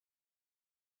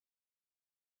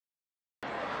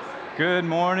Good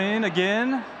morning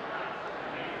again.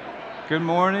 Good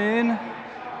morning.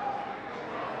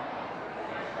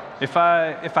 If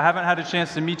I haven't had a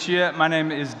chance to meet you yet, my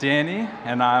name is Danny,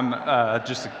 and I'm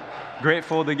just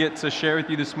grateful to get to share with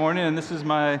you this morning. And this is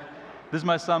my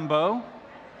son Bo.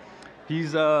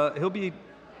 He's gonna be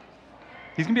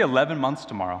 11 months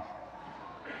tomorrow.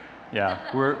 Yeah,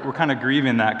 we're kind of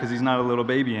grieving that because he's not a little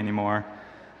baby anymore.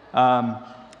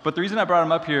 But the reason I brought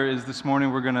him up here is this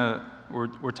morning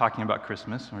we're talking about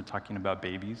Christmas, and we're talking about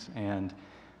babies, and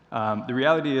the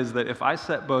reality is that if I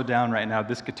set Bo down right now,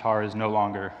 this guitar is no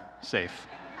longer safe,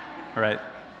 right?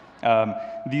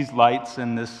 These lights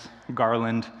and this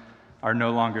garland are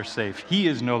no longer safe. He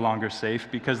is no longer safe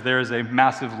because there is a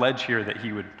massive ledge here that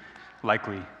he would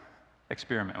likely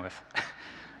experiment with.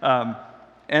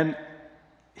 And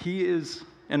he is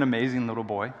an amazing little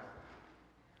boy,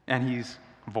 and he's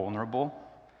vulnerable.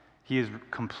 He is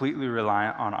completely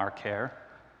reliant on our care.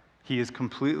 He is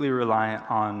completely reliant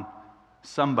on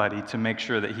somebody to make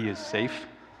sure that he is safe.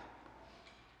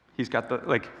 He's got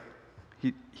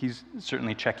he's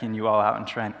certainly checking you all out and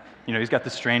trying, he's got the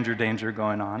stranger danger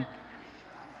going on.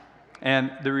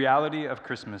 And the reality of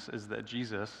Christmas is that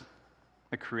Jesus,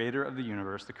 the creator of the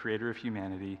universe, the creator of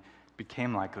humanity,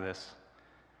 became like this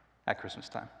at Christmas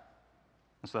time.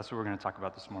 And so that's what we're going to talk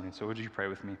about this morning. So would you pray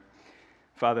with me?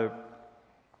 Father,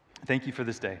 thank you for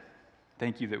this day.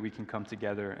 Thank you that we can come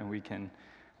together and we can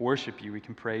worship you, we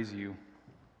can praise you.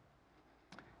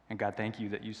 And God, thank you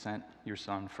that you sent your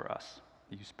son for us,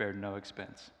 that you spared no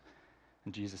expense.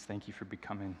 And Jesus, thank you for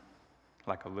becoming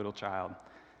like a little child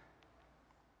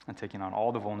and taking on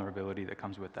all the vulnerability that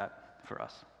comes with that for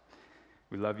us.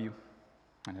 We love you,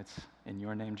 and it's in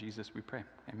your name, Jesus, we pray.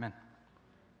 Amen.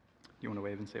 You want to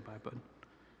wave and say bye, bud?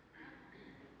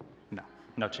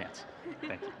 No chance.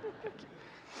 Thank you.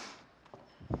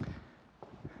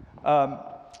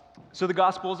 So the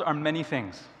Gospels are many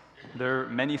things. They're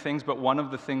many things, but one of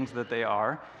the things that they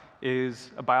are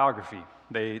is a biography.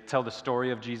 They tell the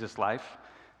story of Jesus' life.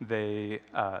 They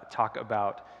talk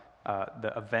about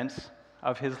the events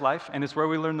of his life, and it's where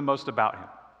we learn the most about him.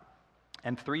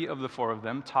 And 3 of the 4 of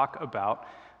them talk about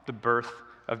the birth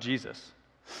of Jesus.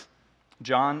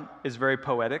 John is very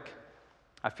poetic.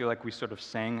 I feel like we sort of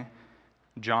sang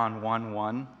John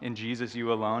 1:1, in Jesus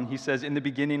you alone. He says, in the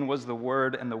beginning was the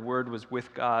Word, and the Word was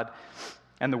with God,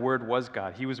 and the Word was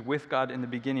God. He was with God in the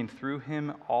beginning. Through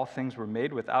him all things were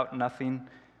made. Without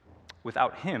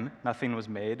him nothing was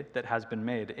made that has been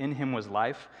made. In him was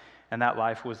life, and that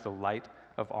life was the light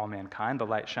of all mankind. The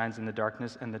light shines in the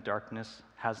darkness, and the darkness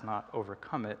has not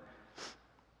overcome it.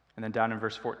 And then down in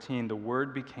verse 14, the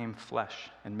Word became flesh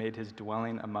and made his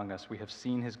dwelling among us. We have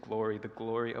seen his glory, the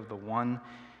glory of the one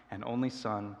and only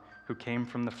Son who came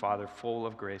from the Father, full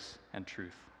of grace and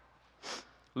truth.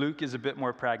 Luke is a bit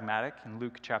more pragmatic. In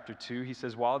Luke chapter 2, he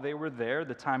says, while they were there,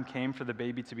 the time came for the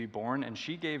baby to be born, and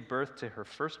she gave birth to her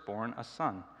firstborn, a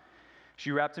son.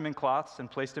 She wrapped him in cloths and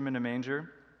placed him in a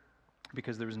manger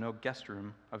because there was no guest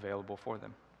room available for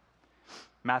them.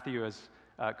 Matthew, as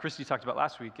Christy talked about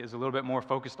last week, is a little bit more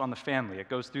focused on the family. It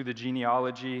goes through the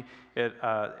genealogy. It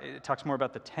talks more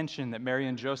about the tension that Mary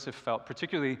and Joseph felt,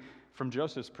 particularly from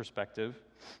Joseph's perspective.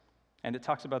 And it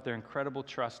talks about their incredible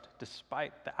trust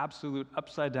despite the absolute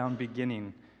upside-down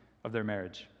beginning of their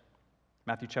marriage.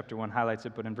 Matthew chapter 1 highlights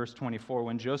it, but in verse 24,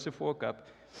 when Joseph woke up,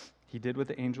 he did what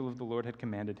the angel of the Lord had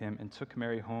commanded him and took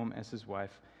Mary home as his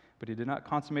wife. But he did not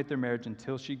consummate their marriage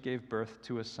until she gave birth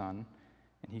to a son,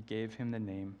 and he gave him the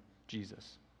name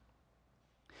Jesus.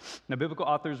 Now, biblical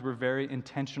authors were very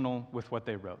intentional with what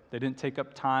they wrote. They didn't take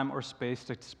up time or space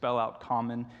to spell out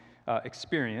common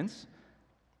experience.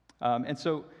 And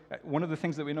so one of the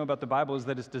things that we know about the Bible is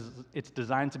that it's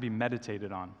designed to be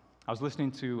meditated on. I was listening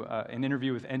to an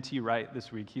interview with N.T. Wright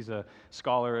this week. He's a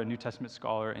scholar, a New Testament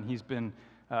scholar, and he's written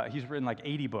like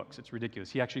 80 books. It's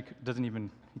ridiculous. He actually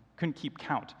couldn't keep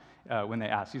count when they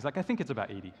asked. He's like, I think it's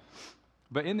about 80.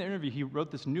 But in the interview, he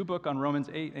wrote this new book on Romans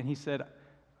 8, and he said,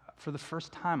 for the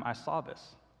first time, I saw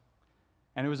this.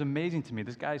 And it was amazing to me.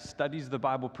 This guy studies the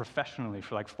Bible professionally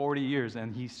for like 40 years,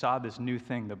 and he saw this new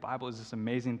thing. The Bible is this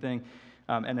amazing thing.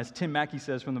 And as Tim Mackey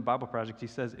says from the Bible Project, he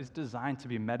says, it's designed to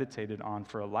be meditated on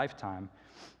for a lifetime.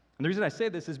 And the reason I say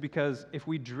this is because if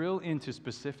we drill into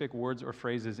specific words or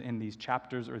phrases in these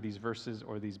chapters or these verses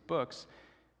or these books,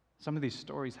 some of these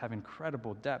stories have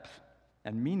incredible depth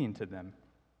and meaning to them.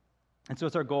 And so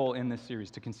it's our goal in this series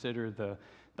to consider the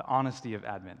honesty of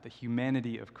Advent, the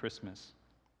humanity of Christmas.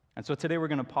 And so today we're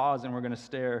going to pause and we're going to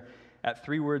stare at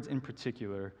 3 words in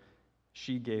particular.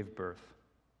 She gave birth.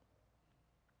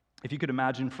 If you could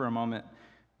imagine for a moment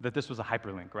that this was a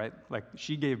hyperlink, right? Like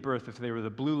she gave birth if they were the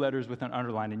blue letters with an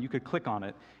underline, and you could click on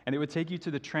it, and it would take you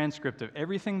to the transcript of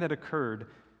everything that occurred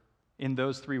in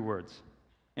those 3 words,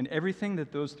 and everything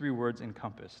that those 3 words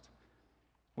encompassed.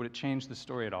 Would it change the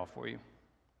story at all for you?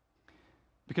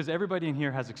 Because everybody in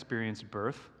here has experienced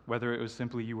birth, whether it was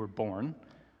simply you were born,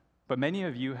 but many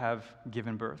of you have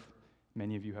given birth.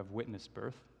 Many of you have witnessed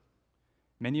birth.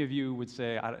 Many of you would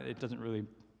say, I don't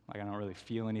really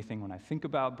feel anything when I think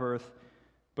about birth.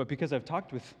 But because I've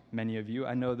talked with many of you,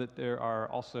 I know that there are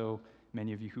also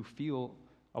many of you who feel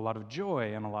a lot of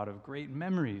joy and a lot of great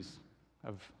memories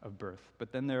of birth.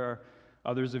 But then there are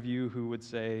others of you who would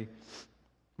say,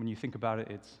 when you think about it,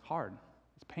 it's hard.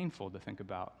 It's painful to think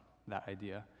about that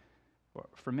idea. Or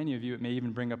for many of you, it may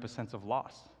even bring up a sense of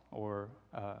loss or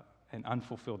an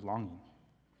unfulfilled longing.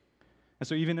 And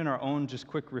so even in our own just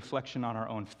quick reflection on our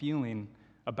own feeling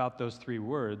about those 3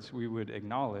 words, we would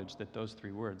acknowledge that those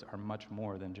 3 words are much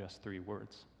more than just 3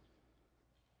 words.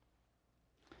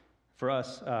 For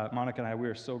us, Monica and I, we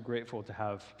are so grateful to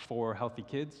have 4 healthy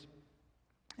kids,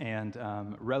 and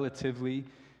relatively,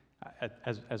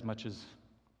 as much as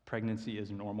pregnancy is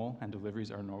normal and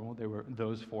deliveries are normal,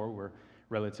 those 4 were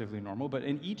relatively normal, but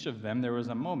in each of them, there was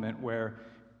a moment where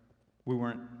we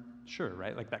weren't sure,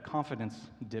 right? Like that confidence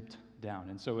dipped down.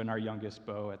 And so in our youngest,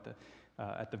 Bo,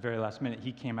 at the very last minute,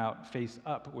 he came out face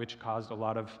up, which caused a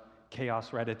lot of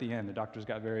chaos right at the end. The doctors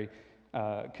got very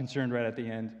concerned right at the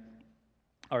end.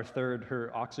 Our third,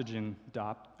 her oxygen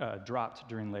dropped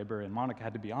during labor, and Monica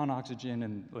had to be on oxygen,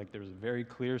 and like there was a very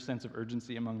clear sense of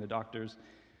urgency among the doctors.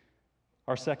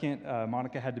 Our second,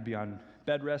 Monica had to be on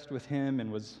bed rest with him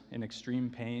and was in extreme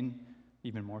pain,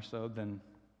 even more so than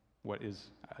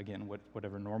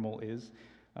whatever normal is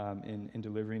in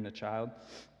delivering a child.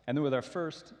 And then with our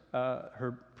first,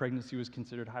 her pregnancy was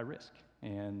considered high risk,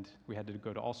 and we had to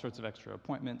go to all sorts of extra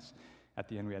appointments. At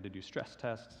the end, we had to do stress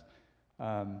tests.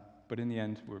 But in the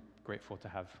end, we're grateful to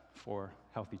have 4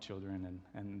 healthy children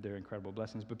and their incredible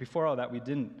blessings. But before all that, we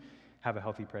didn't have a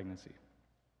healthy pregnancy.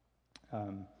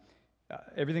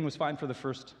 Everything was fine for the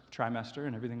first trimester,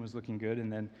 and everything was looking good.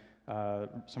 And then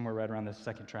somewhere right around the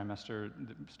second trimester,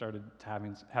 started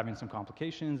having some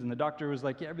complications. And the doctor was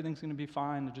like, "Yeah, everything's going to be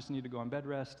fine. You just need to go on bed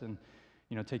rest and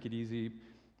take it easy."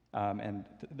 And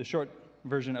the short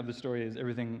version of the story is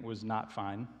everything was not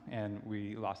fine, and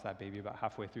we lost that baby about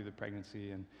halfway through the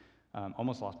pregnancy, and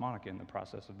almost lost Monica in the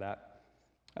process of that.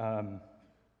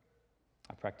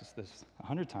 I practiced this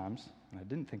 100 times, and I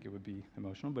didn't think it would be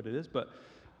emotional, but it is. But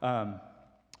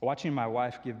watching my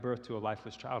wife give birth to a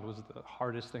lifeless child was the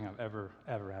hardest thing I've ever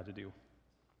had to do.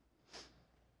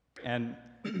 And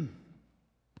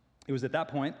it was at that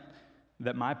point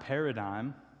that my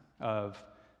paradigm of,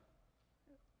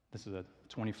 this is a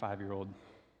 25-year-old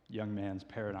young man's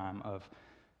paradigm of,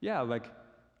 like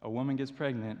a woman gets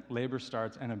pregnant, labor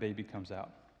starts, and a baby comes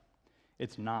out.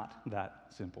 It's not that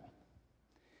simple.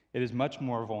 It is much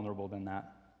more vulnerable than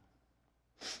that.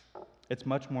 It's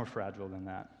much more fragile than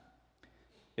that.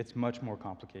 It's much more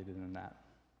complicated than that.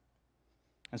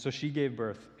 And so she gave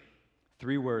birth.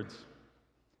 3 words.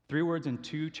 3 words in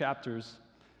 2 chapters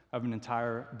of an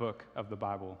entire book of the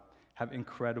Bible have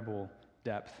incredible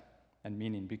depth and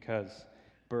meaning because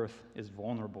birth is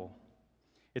vulnerable.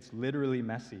 It's literally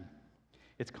messy.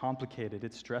 It's complicated.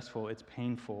 It's stressful. It's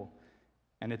painful.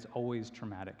 And it's always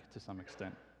traumatic to some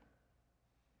extent.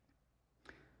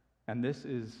 And this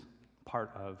is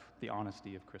part of the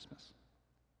honesty of Christmas.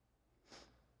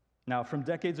 Now, from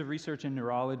decades of research in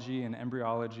neurology and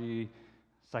embryology,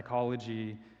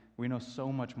 psychology, we know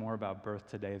so much more about birth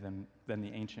today than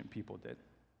the ancient people did.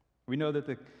 We know that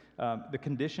the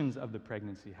conditions of the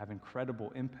pregnancy have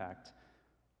incredible impact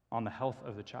on the health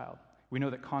of the child. We know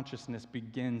that consciousness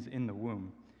begins in the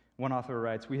womb. One author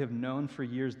writes, "We have known for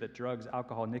years that drugs,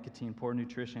 alcohol, nicotine, poor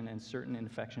nutrition, and certain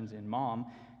infections in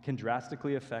mom can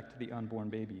drastically affect the unborn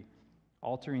baby,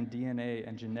 altering DNA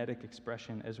and genetic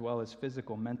expression as well as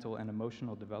physical, mental, and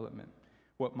emotional development.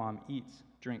 What mom eats,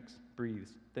 drinks,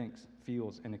 breathes, thinks,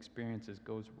 feels, and experiences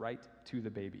goes right to the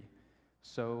baby.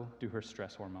 So do her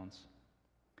stress hormones.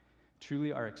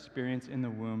 Truly, our experience in the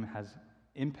womb has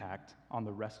impact on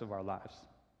the rest of our lives."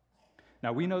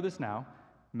 Now, we know this now.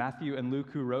 Matthew and Luke,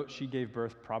 who wrote "She gave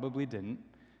birth," probably didn't,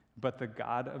 but the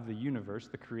God of the universe,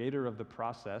 the creator of the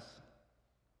process,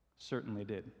 certainly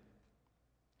did.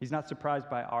 He's not surprised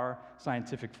by our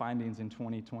scientific findings in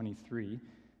 2023.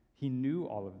 He knew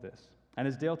all of this. And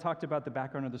as Dale talked about the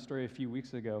background of the story a few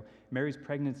weeks ago, Mary's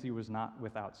pregnancy was not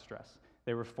without stress.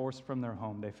 They were forced from their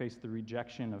home. They faced the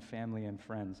rejection of family and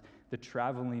friends, the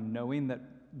traveling knowing that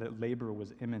labor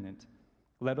was imminent,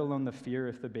 let alone the fear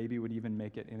if the baby would even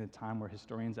make it in a time where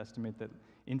historians estimate that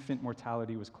infant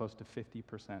mortality was close to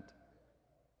 50%.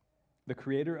 The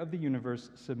creator of the universe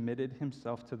submitted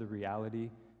himself to the reality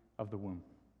of the womb.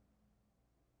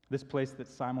 This place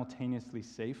that's simultaneously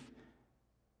safe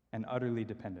and utterly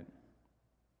dependent.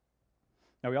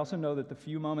 Now, we also know that the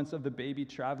few moments of the baby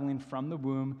traveling from the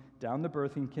womb down the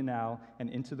birthing canal and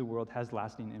into the world has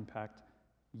lasting impact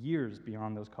years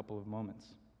beyond those couple of moments.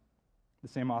 The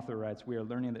same author writes, we are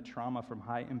learning that trauma from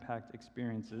high-impact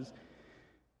experiences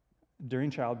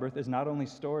during childbirth is not only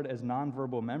stored as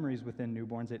nonverbal memories within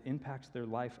newborns, it impacts their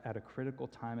life at a critical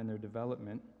time in their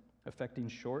development, affecting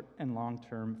short and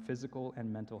long-term physical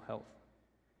and mental health.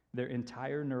 Their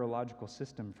entire neurological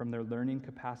system, from their learning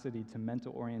capacity to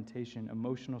mental orientation,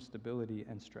 emotional stability,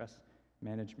 and stress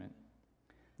management.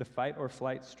 The fight or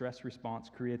flight stress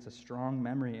response creates a strong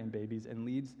memory in babies and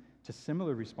leads to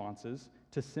similar responses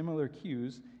to similar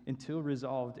cues until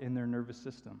resolved in their nervous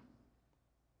system.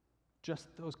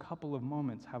 Just those couple of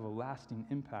moments have a lasting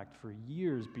impact for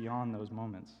years beyond those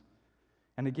moments.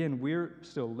 And again, we're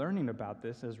still learning about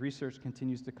this as research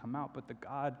continues to come out, but the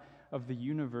God of the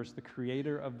universe, the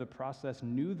creator of the process,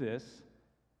 knew this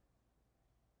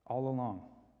all along.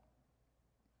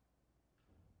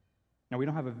 Now, we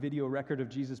don't have a video record of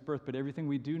Jesus' birth, but everything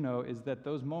we do know is that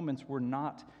those moments were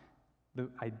not the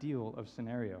ideal of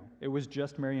scenario. It was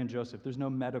just Mary and Joseph. There's no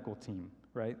medical team,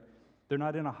 right? They're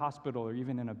not in a hospital or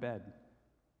even in a bed.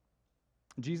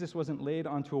 Jesus wasn't laid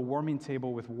onto a warming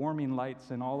table with warming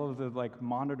lights and all of the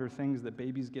monitor things that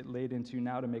babies get laid into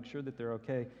now to make sure that they're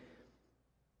okay.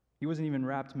 He wasn't even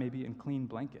wrapped maybe in clean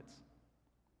blankets.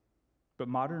 But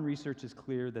modern research is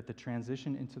clear that the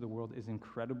transition into the world is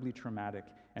incredibly traumatic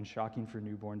and shocking for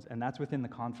newborns, and that's within the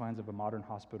confines of a modern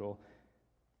hospital.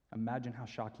 Imagine how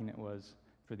shocking it was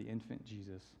for the infant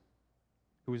Jesus,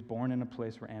 who was born in a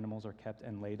place where animals are kept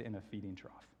and laid in a feeding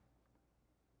trough.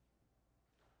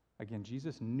 Again,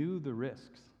 Jesus knew the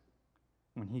risks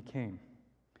when he came.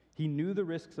 He knew the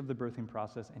risks of the birthing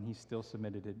process, and he still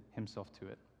submitted himself to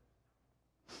it.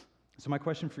 So my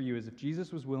question for you is, if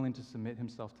Jesus was willing to submit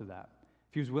himself to that,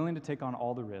 if he was willing to take on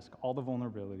all the risk, all the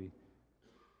vulnerability,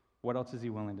 what else is he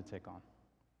willing to take on?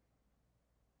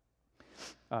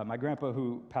 My grandpa,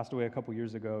 who passed away a couple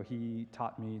years ago, he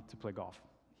taught me to play golf.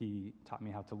 He taught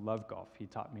me how to love golf. He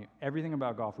taught me everything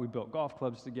about golf. We built golf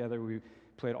clubs together. We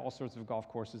played all sorts of golf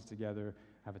courses together.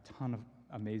 I have a ton of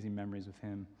amazing memories with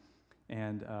him.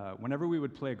 And whenever we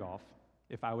would play golf,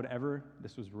 if I would ever,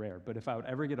 this was rare, but if I would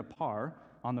ever get a par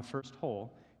on the first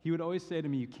hole, he would always say to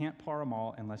me, you can't par them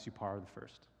all unless you par the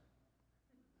first.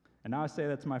 And now I say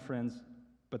that to my friends,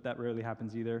 but that rarely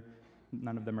happens either.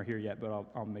 None of them are here yet, but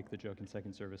I'll make the joke in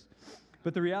second service.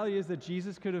 But the reality is that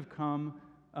Jesus could have come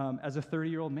as a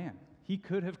 30-year-old man. He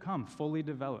could have come fully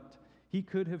developed. He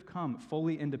could have come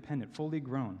fully independent, fully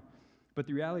grown. But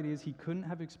the reality is he couldn't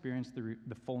have experienced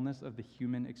the fullness of the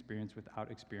human experience without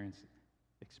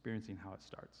experiencing how it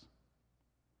starts.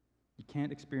 You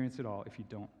can't experience it all if you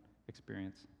don't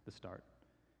experience the start.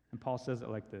 And Paul says it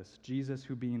like this: Jesus,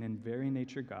 who being in very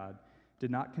nature God, did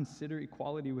not consider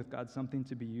equality with God something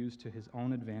to be used to his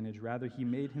own advantage. Rather, he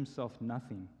made himself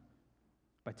nothing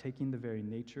by taking the very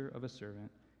nature of a servant,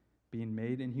 being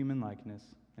made in human likeness,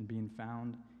 and being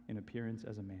found in appearance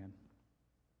as a man.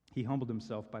 He humbled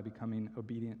himself by becoming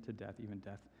obedient to death, even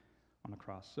death on a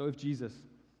cross. So if Jesus,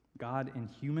 God in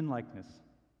human likeness,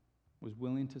 was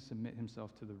willing to submit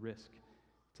himself to the risk,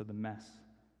 to the mess,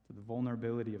 to the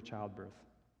vulnerability of childbirth,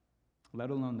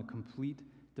 let alone the complete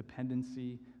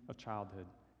dependency of childhood,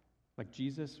 like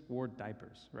Jesus wore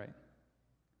diapers, right?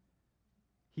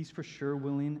 He's for sure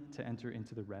willing to enter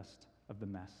into the rest of the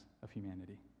mess of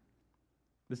humanity.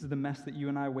 This is the mess that you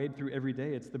and I wade through every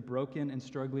day. It's the broken and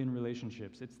struggling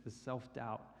relationships. It's the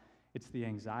self-doubt. It's the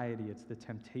anxiety. It's the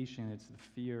temptation. It's the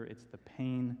fear. It's the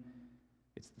pain.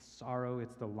 It's the sorrow.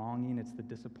 It's the longing. It's the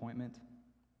disappointment.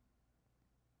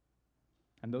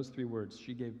 And those three words,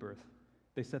 she gave birth,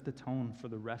 they set the tone for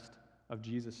the rest of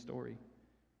Jesus' story.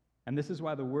 And this is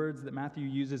why the words that Matthew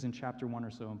uses in chapter 1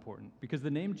 are so important, because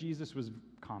the name Jesus was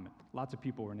common. Lots of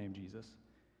people were named Jesus.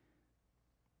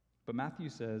 But Matthew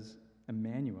says,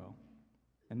 Immanuel.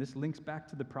 And this links back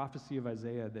to the prophecy of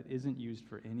Isaiah that isn't used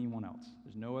for anyone else.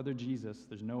 There's no other Jesus,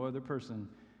 there's no other person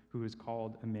who is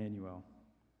called Immanuel.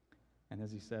 And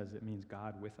as he says, it means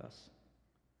God with us.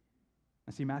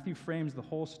 And see, Matthew frames the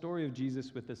whole story of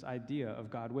Jesus with this idea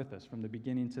of God with us from the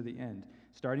beginning to the end.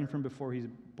 Starting from before he's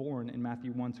born in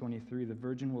Matthew 1:23, the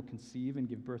virgin will conceive and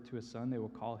give birth to a son. They will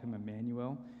call him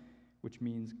Immanuel, which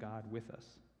means God with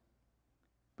us.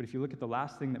 But if you look at the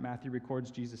last thing that Matthew records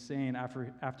Jesus saying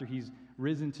after he's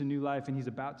risen to new life and he's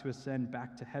about to ascend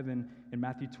back to heaven, in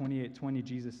Matthew 28:20,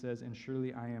 Jesus says, "And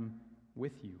surely I am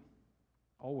with you,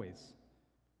 always,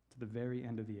 to the very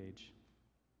end of the age."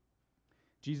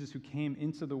 Jesus, who came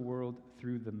into the world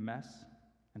through the mess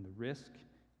and the risk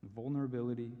and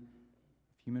vulnerability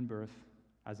of human birth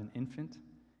as an infant,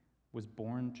 was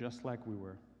born just like we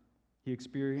were. He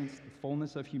experienced the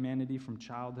fullness of humanity from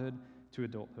childhood to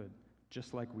adulthood,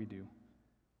 just like we do.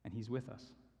 And he's with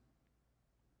us.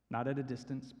 Not at a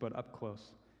distance, but up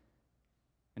close.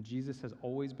 And Jesus has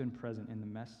always been present in the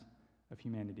mess of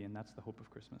humanity, and that's the hope of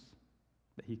Christmas,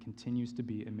 that he continues to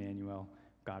be Immanuel,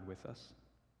 God with us.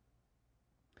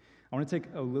 I want to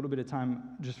take a little bit of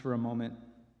time just for a moment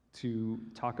to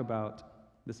talk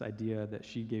about this idea that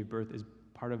she gave birth is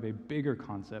part of a bigger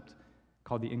concept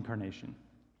called the incarnation.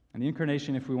 And the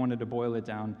incarnation, if we wanted to boil it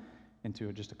down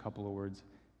into just a couple of words,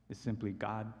 is simply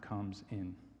God comes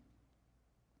in.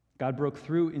 God broke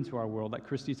through into our world, like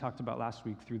Christy talked about last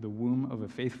week, through the womb of a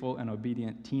faithful and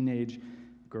obedient teenage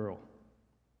girl.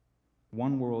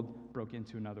 One world broke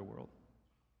into another world.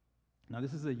 Now,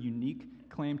 this is a unique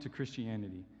claim to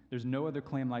Christianity. There's no other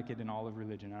claim like it in all of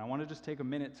religion. And I want to just take a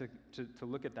minute to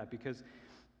look at that, because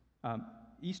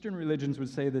Eastern religions would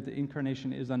say that the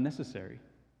incarnation is unnecessary.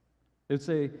 They would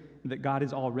say that God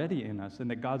is already in us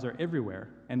and that gods are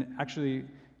everywhere. And actually,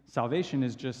 salvation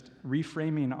is just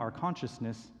reframing our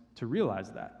consciousness to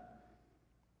realize that.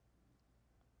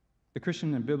 The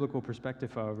Christian and biblical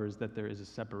perspective, however, is that there is a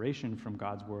separation from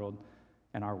God's world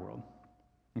and our world.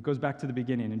 It goes back to the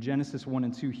beginning. In Genesis 1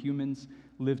 and 2, humans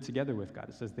live together with God.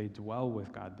 It says they dwell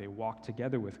with God, they walk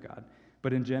together with God.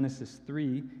 But in Genesis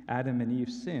 3, Adam and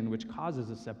Eve sin, which causes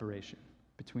a separation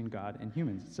between God and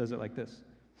humans. It says it like this.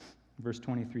 Verse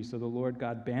 23, "So the Lord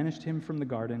God banished him from the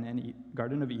Garden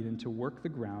of Eden to work the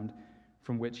ground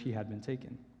from which he had been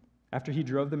taken. After he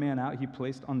drove the man out, he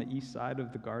placed on the east side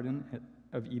of the Garden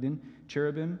of Eden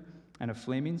cherubim and a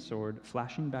flaming sword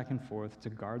flashing back and forth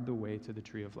to guard the way to the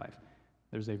tree of life."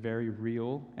 There's a very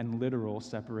real and literal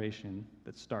separation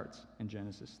that starts in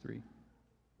Genesis 3.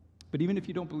 But even if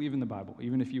you don't believe in the Bible,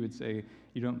 even if you would say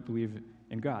you don't believe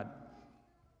in God,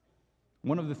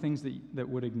 one of the things that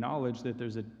would acknowledge that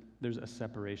there's a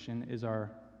separation is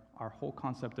our whole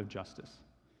concept of justice.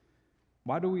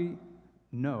 Why do we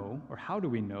know, or how do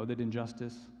we know, that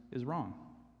injustice is wrong?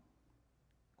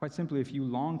 Quite simply, if you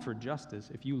long for justice,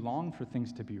 if you long for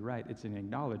things to be right, it's an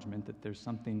acknowledgement that there's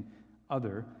something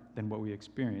other than what we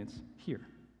experience here.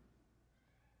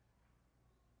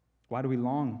 Why do we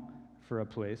long for a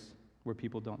place where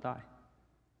people don't die?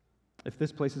 If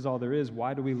this place is all there is,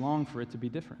 why do we long for it to be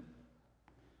different?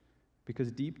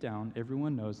 Because deep down,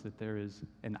 everyone knows that there is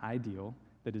an ideal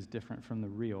that is different from the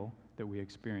real that we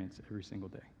experience every single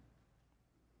day.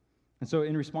 And so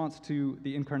in response to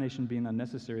the incarnation being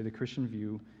unnecessary, the Christian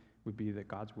view would be that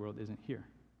God's world isn't here.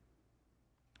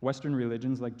 Western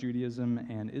religions like Judaism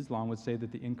and Islam would say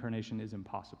that the incarnation is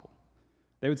impossible.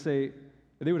 They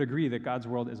would agree that God's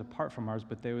world is apart from ours,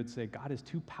 but they would say God is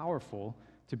too powerful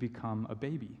to become a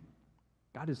baby.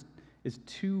 God is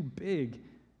too big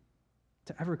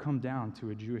to ever come down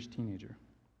to a Jewish teenager.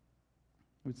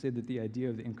 I would say that the idea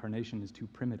of the incarnation is too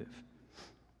primitive.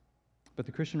 But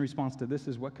the Christian response to this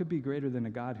is, what could be greater than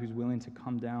a God who's willing to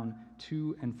come down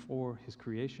to and for his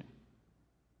creation?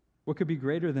 What could be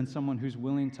greater than someone who's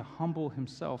willing to humble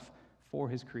himself for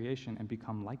his creation and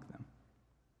become like them?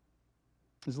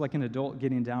 It's like an adult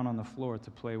getting down on the floor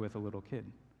to play with a little kid.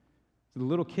 So the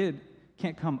little kid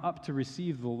can't come up to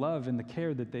receive the love and the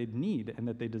care that they need and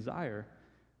that they desire.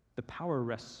 The power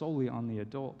rests solely on the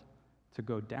adult to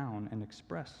go down and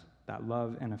express that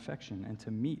love and affection and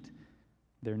to meet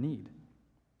their need.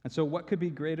 And so what could be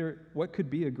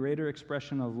a greater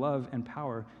expression of love and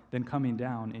power than coming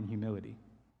down in humility?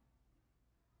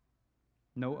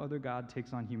 No other God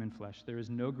takes on human flesh. There is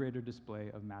no greater display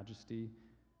of majesty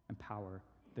and power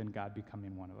than God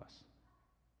becoming one of us.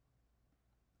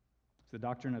 The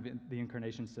doctrine of the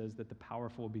incarnation says that the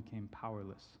powerful became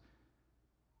powerless.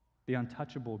 The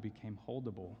untouchable became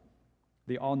holdable.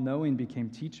 The all-knowing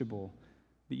became teachable.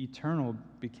 The eternal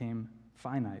became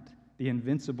finite. The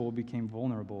invincible became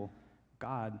vulnerable.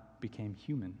 God became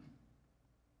human.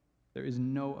 There is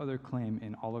no other claim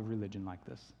in all of religion like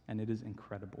this, and it is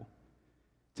incredible.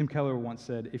 Tim Keller once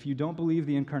said, "If you don't believe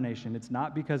the incarnation, it's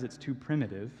not because it's too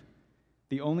primitive.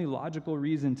 The only logical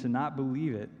reason to not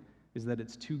believe it is that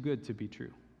it's too good to be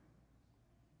true."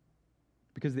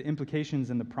 Because the implications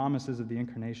and the promises of the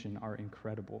incarnation are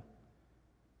incredible.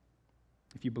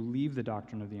 If you believe the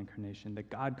doctrine of the incarnation, that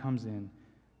God comes in,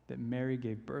 that Mary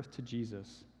gave birth to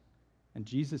Jesus, and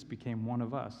Jesus became one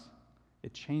of us,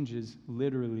 it changes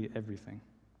literally everything.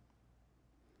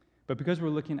 But because we're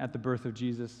looking at the birth of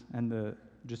Jesus and the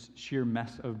just sheer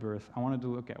mess of birth, I wanted to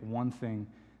look at one thing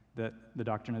that the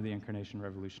doctrine of the incarnation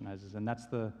revolutionizes, and that's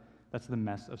the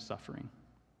mess of suffering.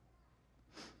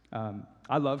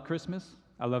 I love Christmas.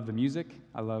 I love the music.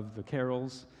 I love the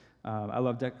carols.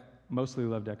 I mostly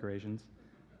love decorations.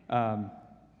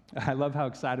 I love how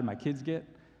excited my kids get.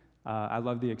 I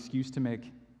love the excuse to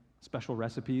make special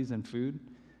recipes and food.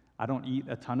 I don't eat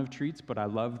a ton of treats, but I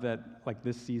love that, like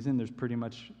this season, there's pretty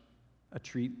much a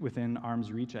treat within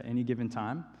arm's reach at any given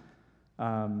time.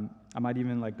 I might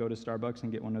even go to Starbucks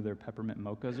and get one of their peppermint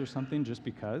mochas or something just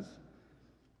because.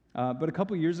 But a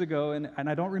couple years ago, and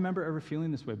I don't remember ever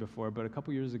feeling this way before, but a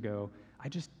couple years ago, I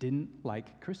just didn't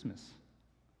like Christmas.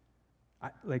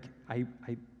 I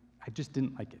just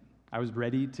didn't like it. I was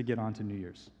ready to get on to New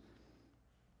Year's.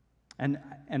 And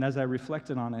as I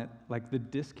reflected on it, the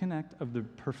disconnect of the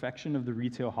perfection of the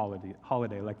retail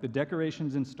holiday, the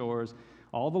decorations in stores,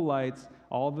 all the lights,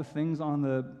 all the things on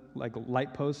the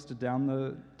light posts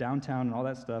downtown and all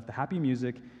that stuff, the happy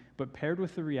music, but paired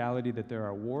with the reality that there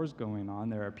are wars going on,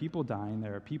 there are people dying,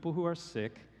 there are people who are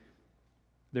sick,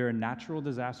 there are natural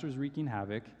disasters wreaking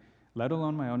havoc, let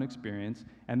alone my own experience.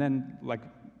 And then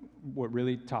what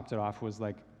really topped it off was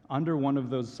under one of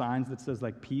those signs that says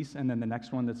peace, and then the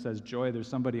next one that says joy, there's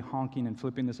somebody honking and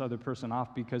flipping this other person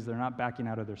off because they're not backing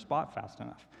out of their spot fast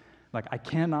enough. I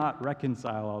cannot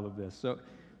reconcile all of this. So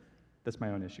that's my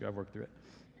own issue. I've worked through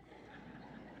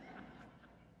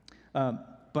it.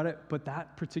 But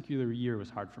that particular year was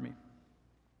hard for me.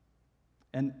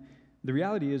 And the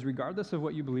reality is, regardless of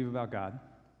what you believe about God,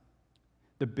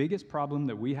 the biggest problem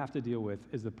that we have to deal with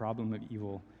is the problem of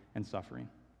evil and suffering.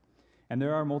 And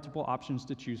there are multiple options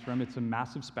to choose from. It's a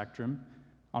massive spectrum.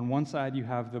 On one side, you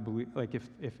have the belief,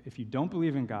 if you don't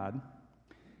believe in God,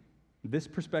 this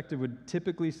perspective would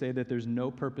typically say that there's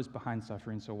no purpose behind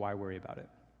suffering, so why worry about it?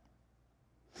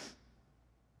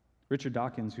 Richard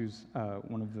Dawkins, who's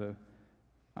one of the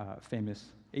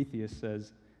famous atheists,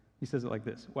 says it like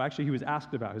this. Well, actually, he was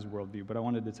asked about his worldview, but I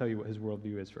wanted to tell you what his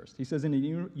worldview is first. He says, in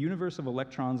a universe of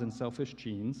electrons and selfish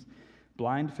genes,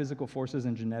 blind physical forces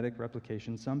and genetic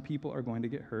replication, some people are going to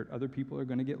get hurt, other people are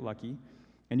going to get lucky,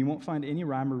 and you won't find any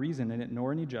rhyme or reason in it,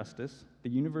 nor any justice. The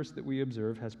universe that we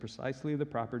observe has precisely the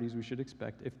properties we should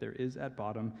expect if there is at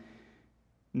bottom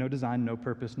no design, no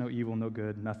purpose, no evil, no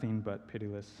good, nothing but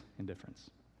pitiless indifference.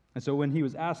 And so when he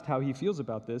was asked how he feels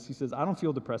about this, he says, I don't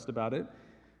feel depressed about it,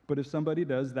 but if somebody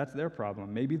does, that's their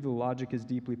problem. Maybe the logic is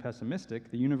deeply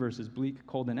pessimistic, the universe is bleak,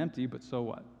 cold, and empty, but so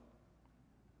what?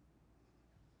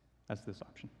 That's this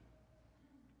option.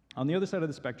 On the other side of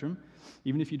the spectrum,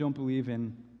 even if you don't believe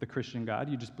in the Christian God,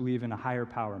 you just believe in a higher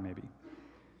power, maybe.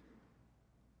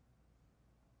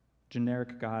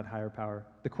 Generic God, higher power.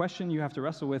 The question you have to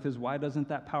wrestle with is, why doesn't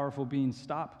that powerful being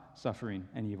stop suffering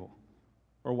and evil?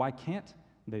 Or why can't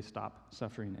they stop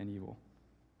suffering and evil?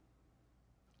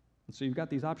 And so you've got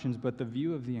these options, but the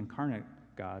view of the incarnate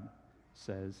God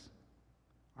says,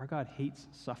 our God hates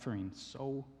suffering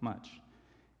so much,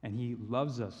 and he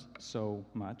loves us so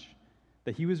much,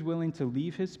 that he was willing to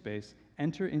leave his space,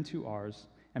 enter into ours,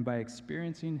 and by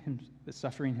experiencing the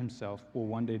suffering himself, will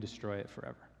one day destroy it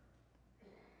forever.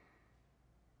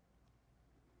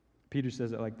 Peter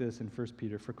says it like this in 1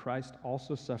 Peter, for Christ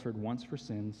also suffered once for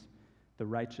sins, the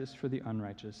righteous for the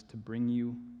unrighteous, to bring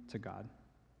you to God.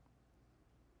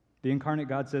 The incarnate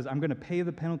God says, I'm going to pay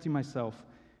the penalty myself,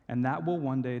 and that will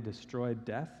one day destroy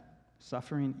death,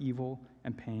 suffering, evil,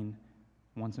 and pain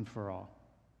once and for all.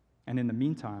 And in the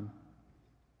meantime,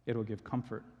 it'll give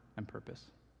comfort and purpose.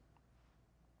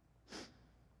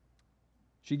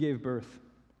 She gave birth,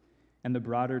 and the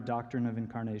broader doctrine of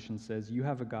incarnation says you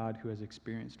have a God who has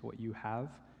experienced what you have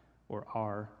or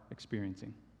are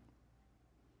experiencing.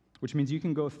 Which means you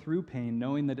can go through pain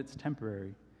knowing that it's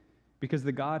temporary, because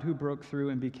the God who broke through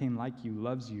and became like you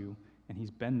loves you, and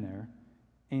he's been there,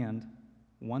 and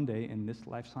one day in this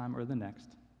lifetime or the next,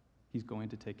 he's going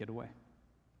to take it away.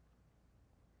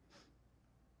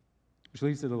 Which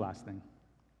leads to the last thing.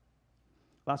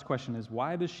 Last question is,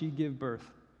 why does she give birth?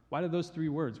 Why do those three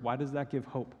words? Why does that give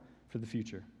hope for the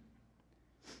future?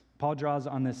 Paul draws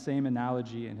on this same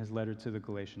analogy in his letter to the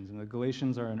Galatians. And the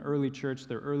Galatians are an early church,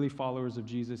 they're early followers of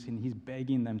Jesus, and he's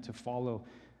begging them to follow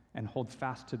and hold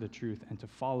fast to the truth and to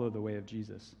follow the way of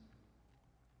Jesus.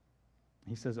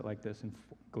 He says it like this in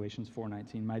Galatians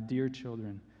 4:19, my dear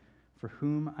children, for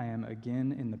whom I am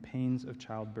again in the pains of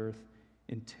childbirth,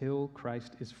 until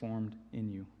Christ is formed in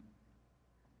you.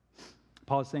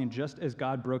 Paul is saying, just as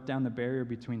God broke down the barrier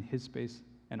between his space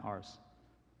and ours,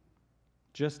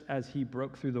 Just as he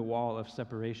broke through the wall of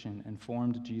separation and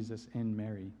formed Jesus in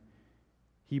Mary,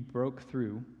 he broke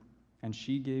through and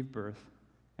she gave birth,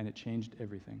 and it changed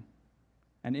everything.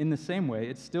 And in the same way,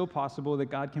 it's still possible that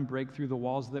God can break through the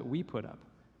walls that we put up.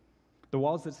 The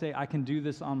walls that say, I can do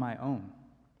this on my own.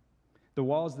 The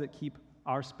walls that keep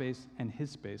our space and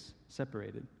his space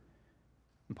separated.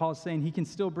 And Paul is saying he can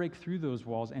still break through those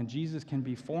walls, and Jesus can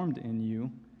be formed in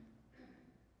you,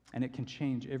 and it can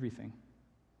change everything.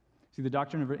 See, the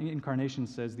doctrine of incarnation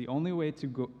says the only way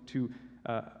to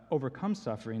overcome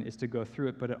suffering is to go through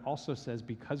it, but it also says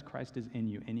because Christ is in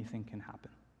you, anything can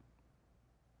happen.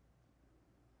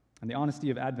 And the honesty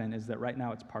of Advent is that right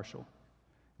now it's partial.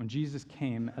 When Jesus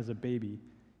came as a baby,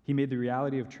 he made the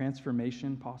reality of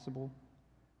transformation possible,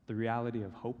 the reality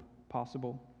of hope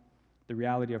possible, the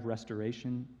reality of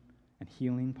restoration and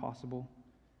healing possible.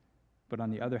 But on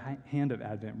the other hand of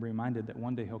Advent, we're reminded that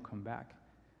one day he'll come back,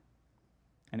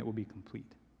 and it will be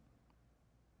complete.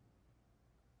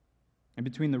 And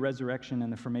between the resurrection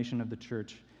and the formation of the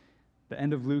church, the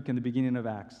end of Luke and the beginning of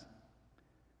Acts,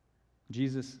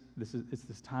 it's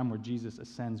this time where Jesus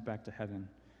ascends back to heaven.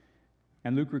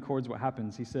 And Luke records what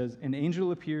happens. He says, an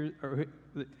angel appears,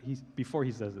 before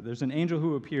he says it, there's an angel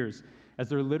who appears as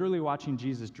they're literally watching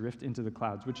Jesus drift into the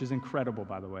clouds, which is incredible,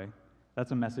 by the way.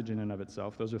 That's a message in and of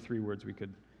itself. Those are 3 words we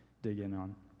could dig in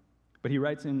on. But he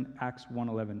writes in Acts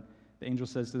 1:11, the angel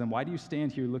says to them, why do you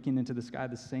stand here looking into the sky?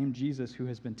 The same Jesus who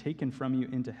has been taken from you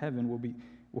into heaven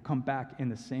will come back in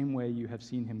the same way you have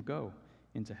seen him go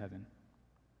into heaven.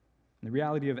 And the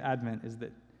reality of Advent is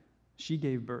that she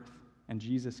gave birth and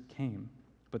Jesus came,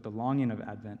 but the longing of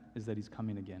Advent is that he's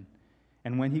coming again.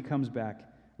 And when he comes back,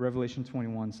 Revelation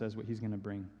 21 says what he's going to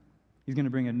bring. He's going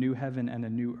to bring a new heaven and a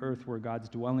new earth where God's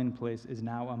dwelling place is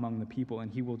now among the people,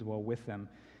 and he will dwell with them.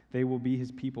 They will be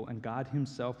his people, and God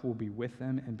himself will be with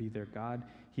them and be their God.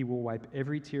 He will wipe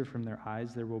every tear from their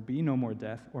eyes. There will be no more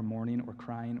death or mourning or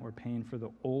crying or pain, for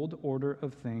the old order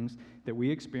of things that we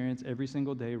experience every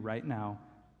single day right now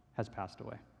has passed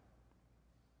away.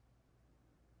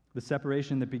 The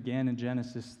separation that began in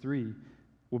Genesis 3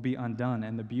 will be undone,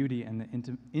 and the beauty and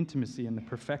the intimacy and the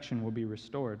perfection will be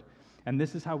restored. And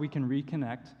this is how we can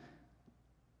reconnect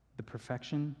the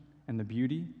perfection and the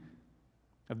beauty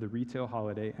of the retail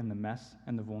holiday and the mess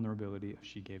and the vulnerability of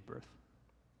she gave birth.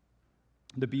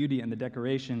 The beauty and the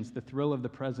decorations, the thrill of the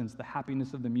presents, the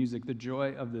happiness of the music, the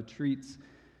joy of the treats,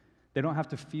 they don't have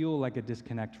to feel like a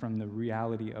disconnect from the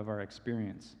reality of our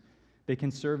experience. They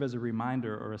can serve as a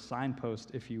reminder or a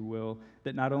signpost, if you will,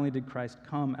 that not only did Christ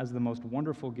come as the most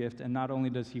wonderful gift, and not only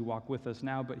does he walk with us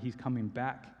now, but he's coming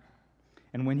back.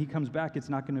 And when he comes back, it's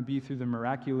not going to be through the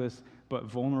miraculous but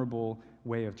vulnerable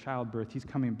way of childbirth. He's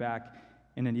coming back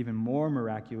in an even more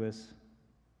miraculous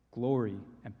glory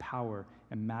and power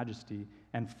and majesty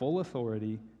and full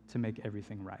authority to make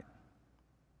everything right.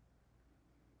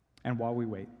 And while we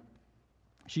wait,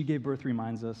 she gave birth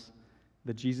reminds us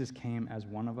that Jesus came as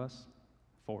one of us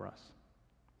for us.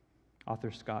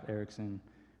 Author Scott Erickson,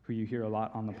 who you hear a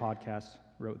lot on the podcast,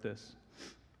 wrote this.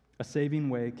 A saving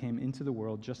way came into the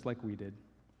world just like we did,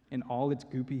 in all its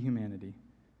goopy humanity.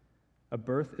 A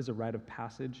birth is a rite of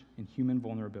passage in human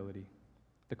vulnerability.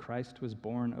 The Christ was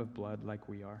born of blood like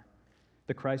we are.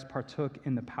 The Christ partook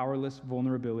in the powerless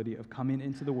vulnerability of coming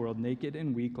into the world naked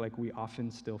and weak like we often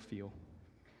still feel.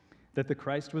 That the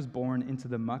Christ was born into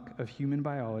the muck of human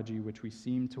biology which we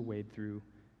seem to wade through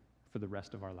for the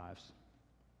rest of our lives.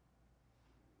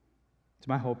 So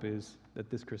my hope is that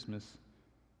this Christmas,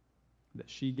 that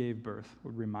she gave birth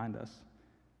would remind us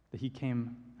that he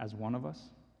came as one of us,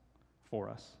 for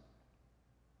us.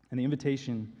 And the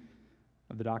invitation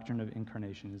of the doctrine of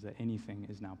incarnation is that anything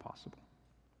is now possible.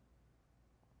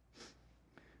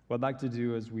 What I'd like to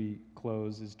do as we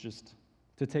close is just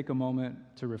to take a moment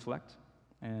to reflect,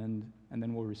 and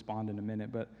then we'll respond in a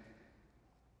minute. But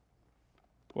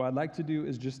what I'd like to do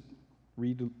is just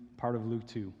read part of Luke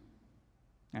 2.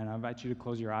 And I invite you to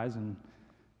close your eyes and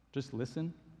just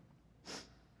listen.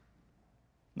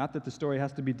 Not that the story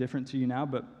has to be different to you now,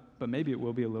 but maybe it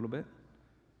will be a little bit.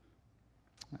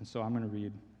 And so I'm going to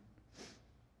read,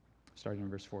 starting in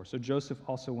verse 4. So Joseph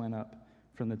also went up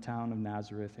from the town of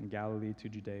Nazareth in Galilee to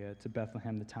Judea, to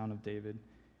Bethlehem, the town of David,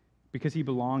 because he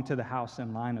belonged to the house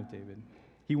and line of David.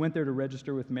 He went there to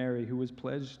register with Mary, who was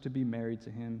pledged to be married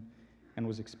to him and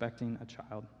was expecting a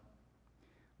child.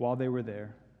 While they were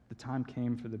there, the time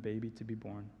came for the baby to be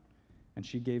born, and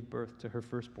she gave birth to her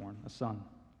firstborn, a son.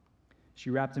 She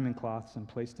wrapped him in cloths and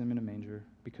placed him in a manger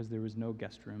because there was no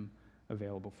guest room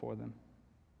available for them.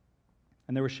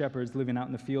 And there were shepherds living out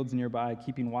in the fields nearby,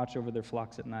 keeping watch over their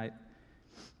flocks at night.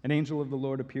 An angel of the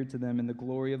Lord appeared to them, and the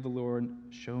glory of the Lord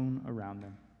shone around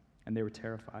them, and they were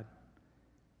terrified.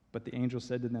 But the angel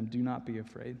said to them, "Do not be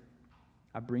afraid.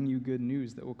 I bring you good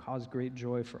news that will cause great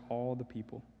joy for all the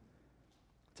people.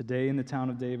 Today in the town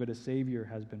of David a Savior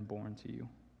has been born to you.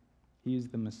 He is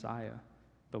the Messiah,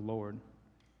 the Lord.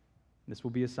 This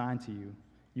will be a sign to you.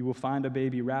 You will find a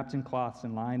baby wrapped in cloths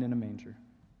and lying in a manger."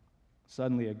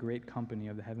 Suddenly a great company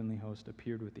of the heavenly host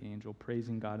appeared with the angel,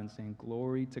 praising God and saying,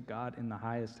 "Glory to God in the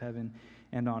highest heaven,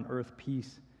 and on earth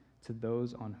peace to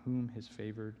those on whom his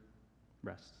favor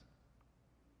rests."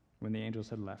 When the angels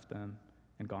had left them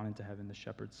and gone into heaven, the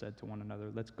shepherds said to one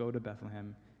another, "Let's go to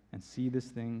Bethlehem and see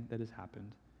this thing that has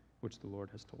happened, which the Lord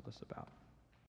has told us about."